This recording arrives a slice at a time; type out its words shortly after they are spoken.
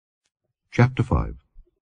Chapter 5.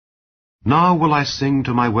 Now will I sing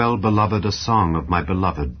to my well-beloved a song of my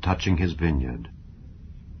beloved touching his vineyard.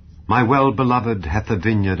 My well-beloved hath a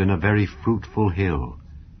vineyard in a very fruitful hill,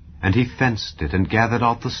 and he fenced it, and gathered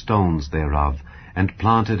out the stones thereof, and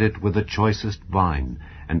planted it with the choicest vine,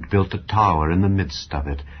 and built a tower in the midst of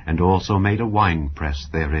it, and also made a winepress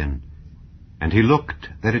therein. And he looked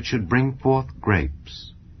that it should bring forth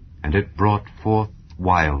grapes, and it brought forth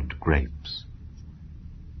wild grapes.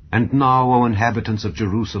 And now, O inhabitants of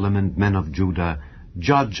Jerusalem and men of Judah,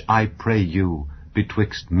 judge, I pray you,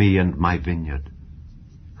 betwixt me and my vineyard.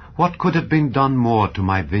 What could have been done more to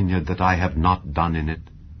my vineyard that I have not done in it?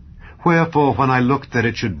 Wherefore, when I looked that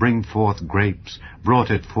it should bring forth grapes,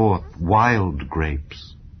 brought it forth wild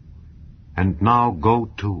grapes. And now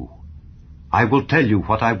go to. I will tell you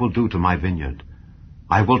what I will do to my vineyard.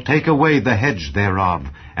 I will take away the hedge thereof,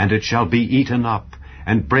 and it shall be eaten up,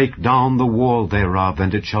 and break down the wall thereof,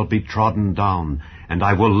 and it shall be trodden down, and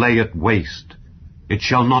I will lay it waste. It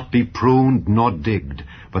shall not be pruned nor digged,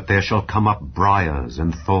 but there shall come up briars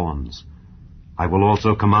and thorns. I will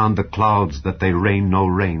also command the clouds that they rain no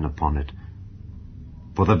rain upon it.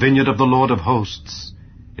 For the vineyard of the Lord of hosts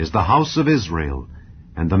is the house of Israel,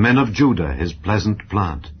 and the men of Judah his pleasant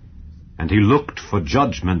plant. And he looked for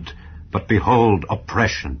judgment, but behold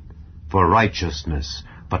oppression, for righteousness,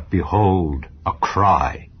 but behold a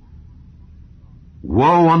cry.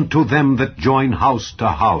 Woe unto them that join house to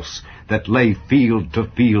house, that lay field to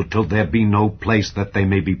field, till there be no place that they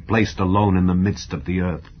may be placed alone in the midst of the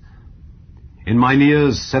earth. In mine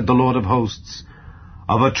ears, said the Lord of hosts,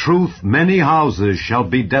 of a truth many houses shall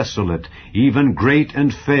be desolate, even great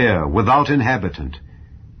and fair, without inhabitant.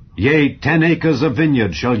 Yea, 10 acres of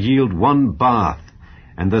vineyard shall yield 1 bath,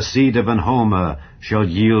 and the seed of an homer shall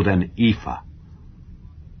yield an ephah.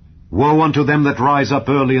 Woe unto them that rise up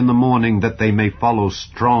early in the morning, that they may follow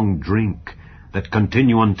strong drink, that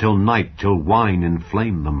continue until night, till wine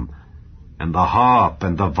inflame them. And the harp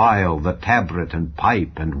and the viol, the tabret and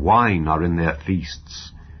pipe and wine are in their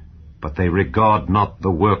feasts. But they regard not the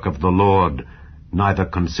work of the Lord, neither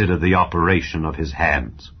consider the operation of his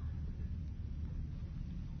hands.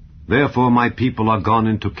 Therefore my people are gone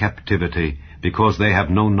into captivity, because they have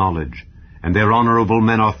no knowledge. And their honorable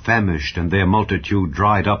men are famished, and their multitude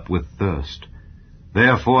dried up with thirst.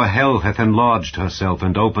 Therefore hell hath enlarged herself,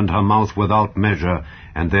 and opened her mouth without measure,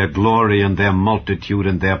 and their glory, and their multitude,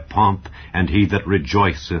 and their pomp, and he that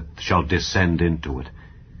rejoiceth shall descend into it.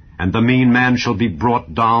 And the mean man shall be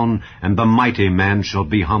brought down, and the mighty man shall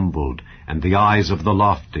be humbled, and the eyes of the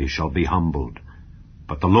lofty shall be humbled.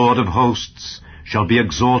 But the Lord of hosts shall be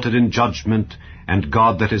exalted in judgment, and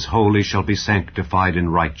God that is holy shall be sanctified in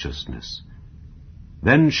righteousness.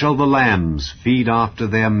 Then shall the lambs feed after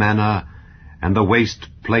their manner, and the waste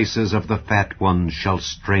places of the fat ones shall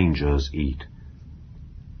strangers eat.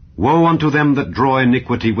 Woe unto them that draw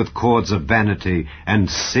iniquity with cords of vanity, and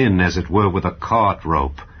sin as it were with a cart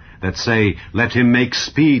rope, that say, Let him make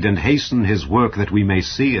speed and hasten his work, that we may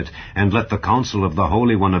see it, and let the counsel of the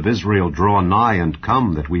Holy One of Israel draw nigh and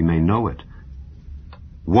come, that we may know it.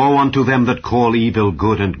 Woe unto them that call evil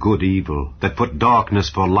good and good evil, that put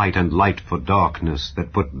darkness for light and light for darkness,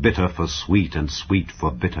 that put bitter for sweet and sweet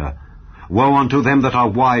for bitter. Woe unto them that are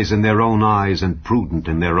wise in their own eyes and prudent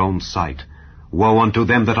in their own sight. Woe unto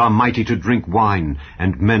them that are mighty to drink wine,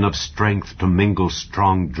 and men of strength to mingle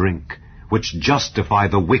strong drink, which justify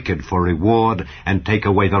the wicked for reward, and take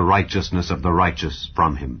away the righteousness of the righteous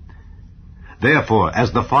from him. Therefore,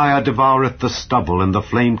 as the fire devoureth the stubble, and the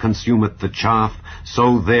flame consumeth the chaff,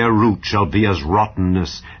 so their root shall be as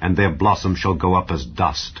rottenness, and their blossom shall go up as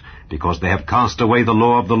dust, because they have cast away the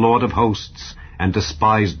law of the Lord of hosts, and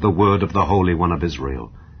despised the word of the Holy One of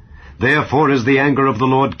Israel. Therefore is the anger of the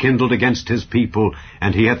Lord kindled against his people,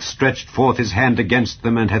 and he hath stretched forth his hand against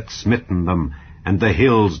them, and hath smitten them, and the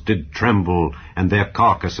hills did tremble, and their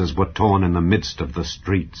carcasses were torn in the midst of the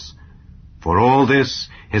streets. For all this,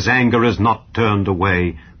 his anger is not turned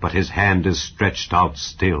away, but his hand is stretched out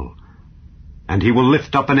still. And he will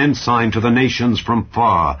lift up an ensign to the nations from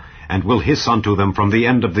far, and will hiss unto them from the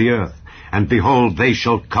end of the earth. And behold, they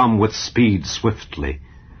shall come with speed swiftly.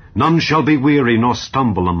 None shall be weary nor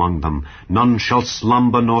stumble among them. None shall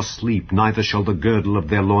slumber nor sleep, neither shall the girdle of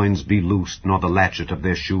their loins be loosed, nor the latchet of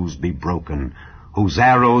their shoes be broken. Whose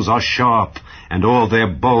arrows are sharp, and all their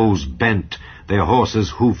bows bent. Their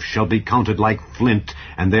horses' hoofs shall be counted like flint,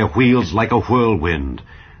 and their wheels like a whirlwind.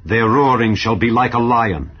 Their roaring shall be like a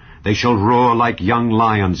lion. They shall roar like young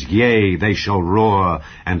lions, yea, they shall roar,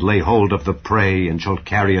 and lay hold of the prey, and shall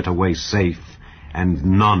carry it away safe, and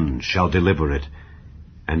none shall deliver it.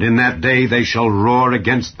 And in that day they shall roar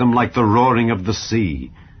against them like the roaring of the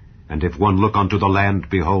sea, And if one look unto the land,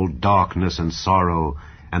 behold, darkness and sorrow,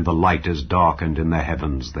 and the light is darkened in the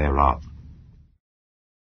heavens thereof.